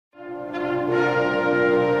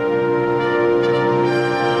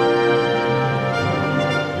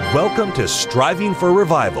Welcome to Striving for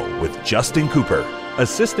Revival with Justin Cooper,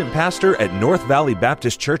 Assistant Pastor at North Valley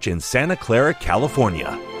Baptist Church in Santa Clara,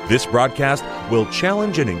 California. This broadcast will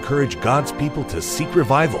challenge and encourage God's people to seek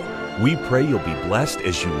revival. We pray you'll be blessed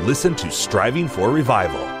as you listen to Striving for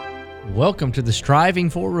Revival. Welcome to the Striving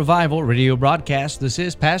for Revival radio broadcast. This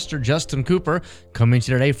is Pastor Justin Cooper coming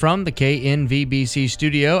to you today from the KNVBC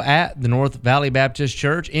studio at the North Valley Baptist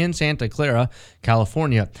Church in Santa Clara,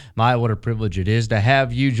 California. What a privilege it is to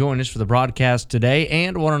have you join us for the broadcast today,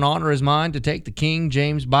 and what an honor is mine to take the King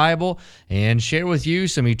James Bible and share with you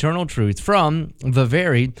some eternal truth from the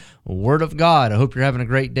very Word of God. I hope you're having a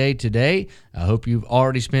great day today. I hope you've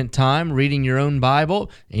already spent time reading your own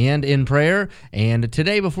Bible and in prayer. And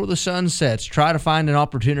today, before the sun sets, try to find an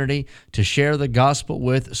opportunity to share the gospel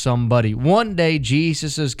with somebody. One day,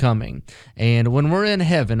 Jesus is coming. And when we're in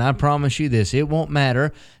heaven, I promise you this, it won't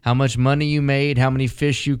matter how much money you made, how many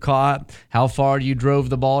fish you caught, how far you drove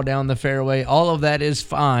the ball down the fairway. All of that is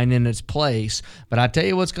fine in its place. But I tell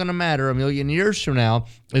you what's going to matter a million years from now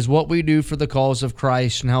is what we do for the cause of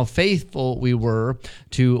Christ and how faithful we were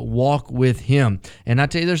to walk with Him. And I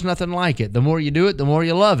tell you, there's nothing like it. The more you do it, the more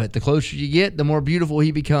you love it. The closer you get, the more beautiful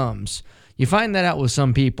He becomes. You find that out with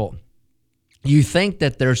some people. You think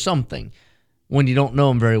that they're something when you don't know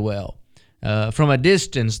them very well. From a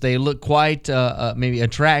distance, they look quite maybe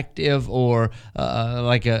attractive or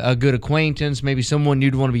like a good acquaintance, maybe someone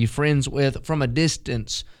you'd want to be friends with from a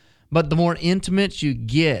distance. But the more intimate you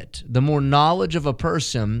get, the more knowledge of a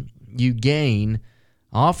person you gain,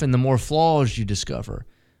 often the more flaws you discover.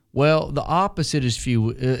 Well, the opposite is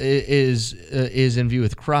in view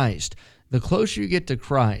with Christ. The closer you get to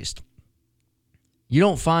Christ, you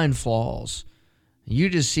don't find flaws. You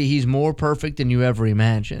just see He's more perfect than you ever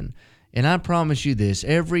imagined. And I promise you this,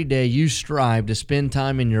 every day you strive to spend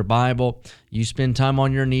time in your Bible, you spend time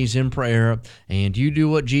on your knees in prayer, and you do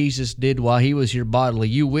what Jesus did while He was here bodily.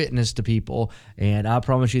 You witness to people, and I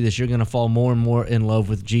promise you this, you're going to fall more and more in love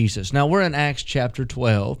with Jesus. Now, we're in Acts chapter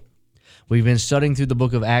 12. We've been studying through the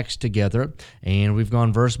book of Acts together, and we've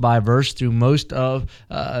gone verse by verse through most of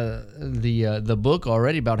the book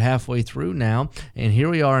already, about halfway through now. And here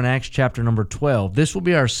we are in Acts chapter number 12. This will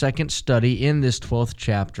be our second study in this 12th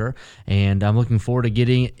chapter, and I'm looking forward to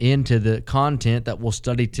getting into the content that we'll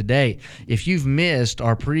study today. If you've missed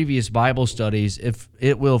our previous Bible studies,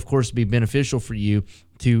 it will, of course, be beneficial for you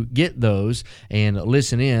to get those and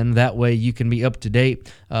listen in. That way you can be up to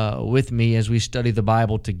date with me as we study the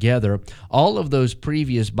Bible together. All of those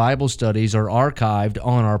previous Bible studies are archived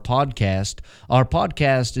on our podcast. Our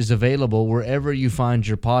podcast is available wherever you find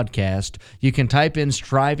your podcast. You can type in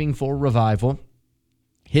Striving for Revival,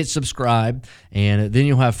 hit subscribe, and then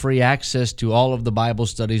you'll have free access to all of the Bible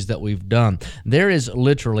studies that we've done. There is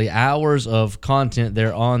literally hours of content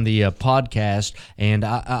there on the podcast, and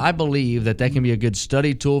I believe that can be a good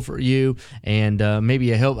study tool for you and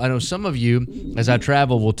maybe a help. I know some of you, as I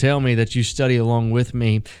travel, will tell me that you study along with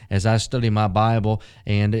me as I study my Bible,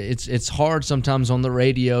 and it's hard sometimes on the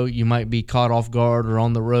radio. You might be caught off guard or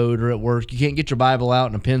on the road or at work. You can't get your Bible out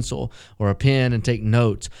and a pencil or a pen and take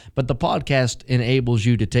notes, but the podcast enables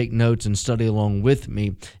you to take notes and study along with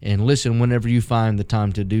me and listen whenever you find the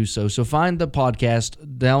time to do so. So find the podcast,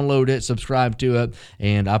 download it, subscribe to it,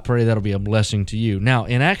 and I pray that'll be a blessing to you. Now,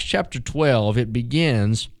 in Acts chapter 12, it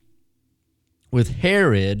begins with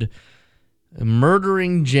Herod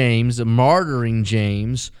martyring James,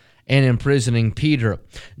 and imprisoning Peter.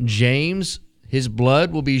 James, his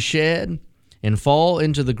blood will be shed and fall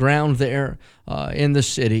into the ground there in the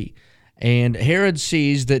city. And Herod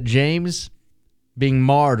sees that James being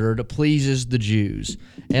martyred pleases the Jews.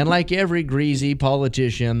 And like every greasy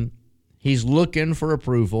politician, he's looking for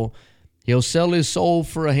approval. He'll sell his soul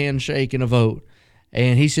for a handshake and a vote.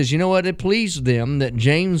 And he says, you know what? It pleased them that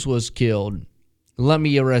James was killed. Let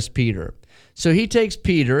me arrest Peter. So he takes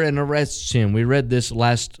Peter and arrests him. We read this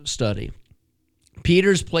last study.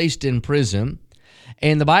 Peter's placed in prison,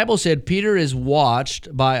 and the Bible said Peter is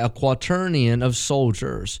watched by a quaternion of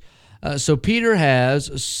soldiers. So Peter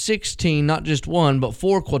has 16, not just one, but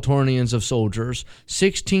 4 quaternions of soldiers,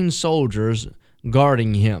 16 soldiers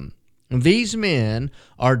guarding him. These men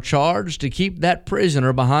are charged to keep that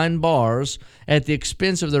prisoner behind bars at the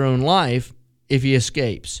expense of their own life if he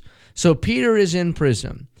escapes. So Peter is in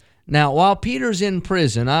prison. Now, while Peter's in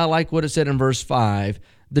prison, I like what it said in verse 5,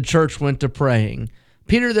 the church went to praying.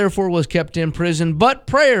 Peter therefore was kept in prison, but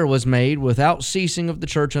prayer was made without ceasing of the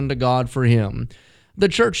church unto God for him. The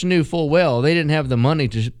church knew full well they didn't have the money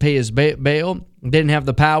to pay his bail. They didn't have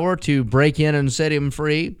the power to break in and set him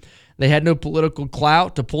free. They had no political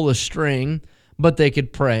clout to pull a string, but they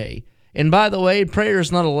could pray. And by the way, prayer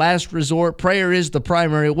is not a last resort. Prayer is the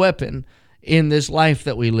primary weapon in this life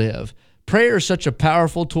that we live. Prayer is such a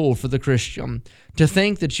powerful tool for the Christian. To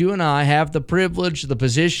think that you and I have the privilege, the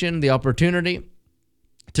position, the opportunity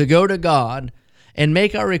to go to God and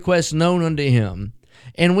make our requests known unto Him.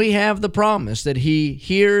 And we have the promise that He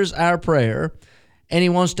hears our prayer and He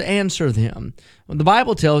wants to answer them. The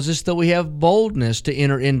Bible tells us that we have boldness to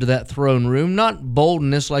enter into that throne room, not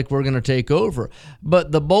boldness like we're going to take over,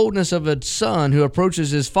 but the boldness of a son who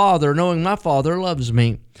approaches his father knowing my Father loves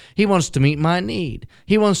me. He wants to meet my need.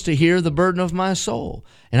 He wants to hear the burden of my soul,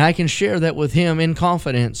 and I can share that with Him in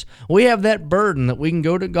confidence. We have that burden that we can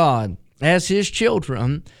go to God as His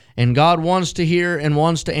children, and God wants to hear and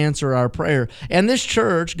wants to answer our prayer. And this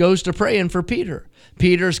church goes to praying for Peter.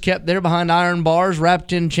 Peter's kept there behind iron bars,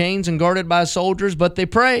 wrapped in chains and guarded by soldiers, but they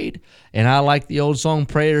prayed. And I like the old song,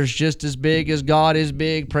 prayer is just as big as God is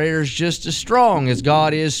big. Prayer is just as strong as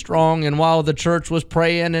God is strong. And while the church was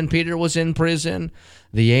praying and Peter was in prison,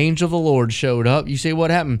 the angel of the Lord showed up. You see what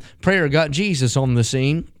happened? Prayer got Jesus on the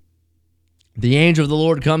scene. The angel of the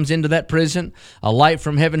Lord comes into that prison. A light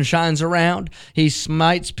from heaven shines around. He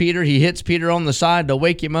smites Peter. He hits Peter on the side to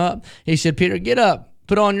wake him up. He said, Peter, get up.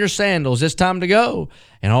 Put on your sandals. It's time to go.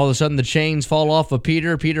 And all of a sudden the chains fall off of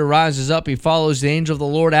Peter. Peter rises up. He follows the angel of the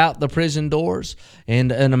Lord out the prison doors.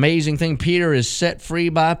 And an amazing thing, Peter is set free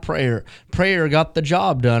by prayer. Prayer got the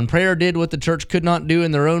job done. Prayer did what the church could not do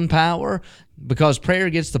in their own power, because prayer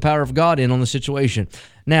gets the power of God in on the situation.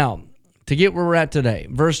 Now, to get where we're at today,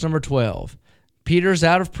 verse number 12. Peter's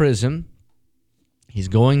out of prison. He's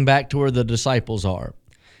going back to where the disciples are.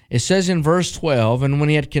 It says in verse 12, and when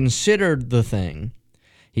he had considered the thing,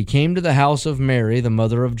 he came to the house of Mary, the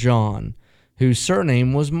mother of John, whose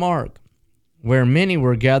surname was Mark, where many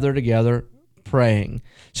were gathered together praying.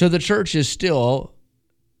 So the church is still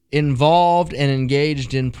involved and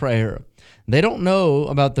engaged in prayer. They don't know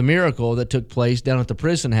about the miracle that took place down at the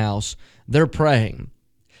prison house. They're praying.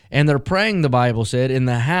 And they're praying, the Bible said, in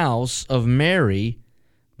the house of Mary,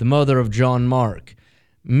 the mother of John Mark.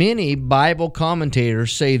 Many Bible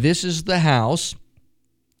commentators say this is the house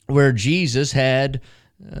where Jesus had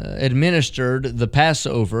administered the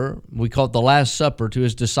Passover. We call it the Last Supper to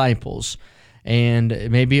His disciples.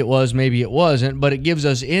 And maybe it was, maybe it wasn't, but it gives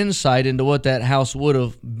us insight into what that house would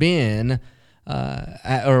have been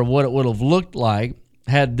or what it would have looked like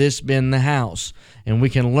had this been the house. And we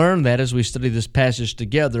can learn that as we study this passage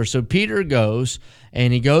together. So Peter goes,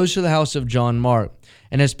 and he goes to the house of John Mark.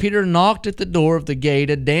 And as Peter knocked at the door of the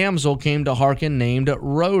gate, a damsel came to hearken named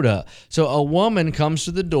Rhoda. So a woman comes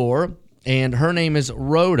to the door, and her name is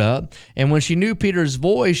Rhoda. And when she knew Peter's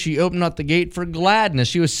voice, she opened up the gate for gladness.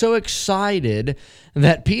 She was so excited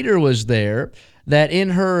that Peter was there that in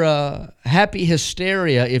her happy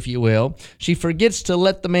hysteria, if you will, she forgets to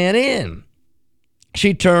let the man in.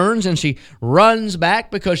 She turns and she runs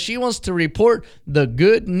back because she wants to report the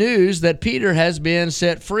good news that Peter has been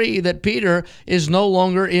set free, that Peter is no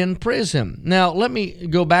longer in prison. Now, let me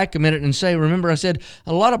go back a minute and say, remember I said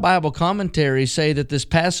a lot of Bible commentaries say that this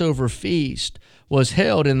Passover feast was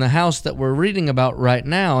held in the house that we're reading about right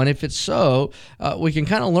now. And if it's so, we can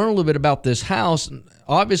kind of learn a little bit about this house.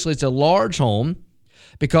 Obviously, it's a large home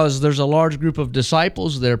because there's a large group of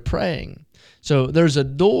disciples there praying. So there's a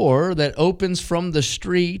door that opens from the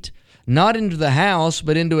street, not into the house,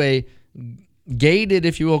 but into a gated,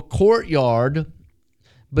 if you will, courtyard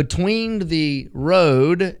between the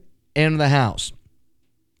road and the house.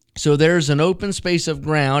 So there's an open space of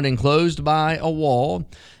ground enclosed by a wall,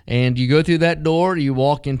 and you go through that door, you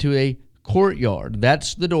walk into a courtyard.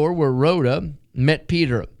 That's the door where Rhoda met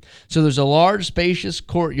Peter. So there's a large, spacious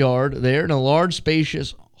courtyard there and a large,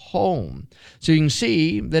 spacious home. So you can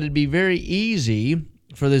see that it'd be very easy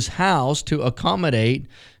for this house to accommodate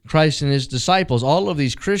Christ and His disciples. All of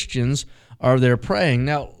these Christians are there praying.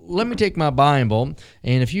 Now, let me take my Bible,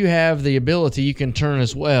 and if you have the ability, you can turn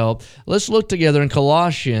as well. Let's look together in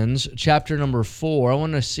Colossians chapter number 4. I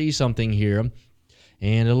want to see something here.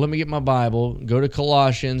 And let me get my Bible, go to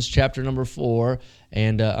Colossians chapter number 4,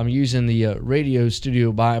 and I'm using the Radio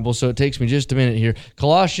Studio Bible, so it takes me just a minute here.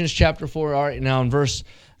 Colossians chapter 4, all right, now in verse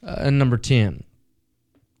number 10.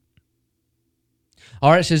 All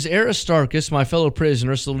right, it says, Aristarchus, my fellow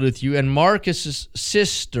prisoner, saluteth you, and Marcus'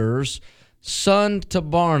 sisters, son to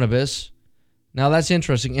Barnabas. Now that's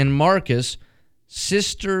interesting. And Marcus,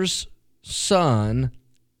 sister's son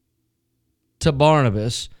to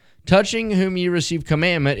Barnabas, touching whom ye receive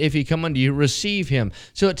commandment, if he come unto you, receive him.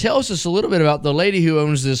 So it tells us a little bit about the lady who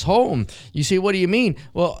owns this home. You see, what do you mean?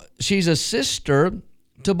 Well, she's a sister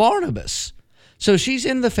to Barnabas. So she's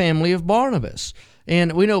in the family of Barnabas.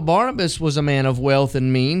 And we know Barnabas was a man of wealth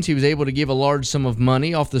and means. He was able to give a large sum of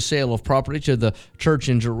money off the sale of property to the church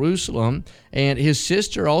in Jerusalem. And his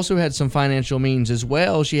sister also had some financial means as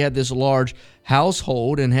well. She had this large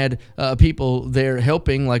household and had people there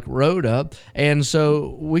helping, like Rhoda. And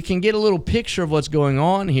so we can get a little picture of what's going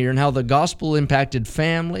on here and how the gospel impacted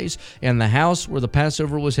families and the house where the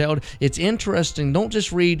Passover was held. It's interesting. Don't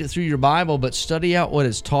just read through your Bible, but study out what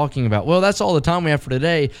it's talking about. Well, that's all the time we have for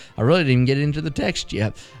today. I really didn't even get into the text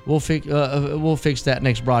yet. We'll fix that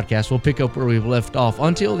next broadcast. We'll pick up where we've left off.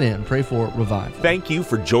 Until then, pray for revival. Thank you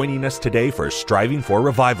for joining us today for Striving for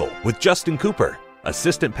Revival with Justin Cooper,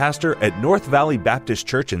 Assistant Pastor at North Valley Baptist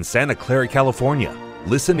Church in Santa Clara, California.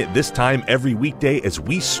 Listen at this time every weekday as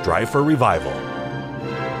we strive for revival.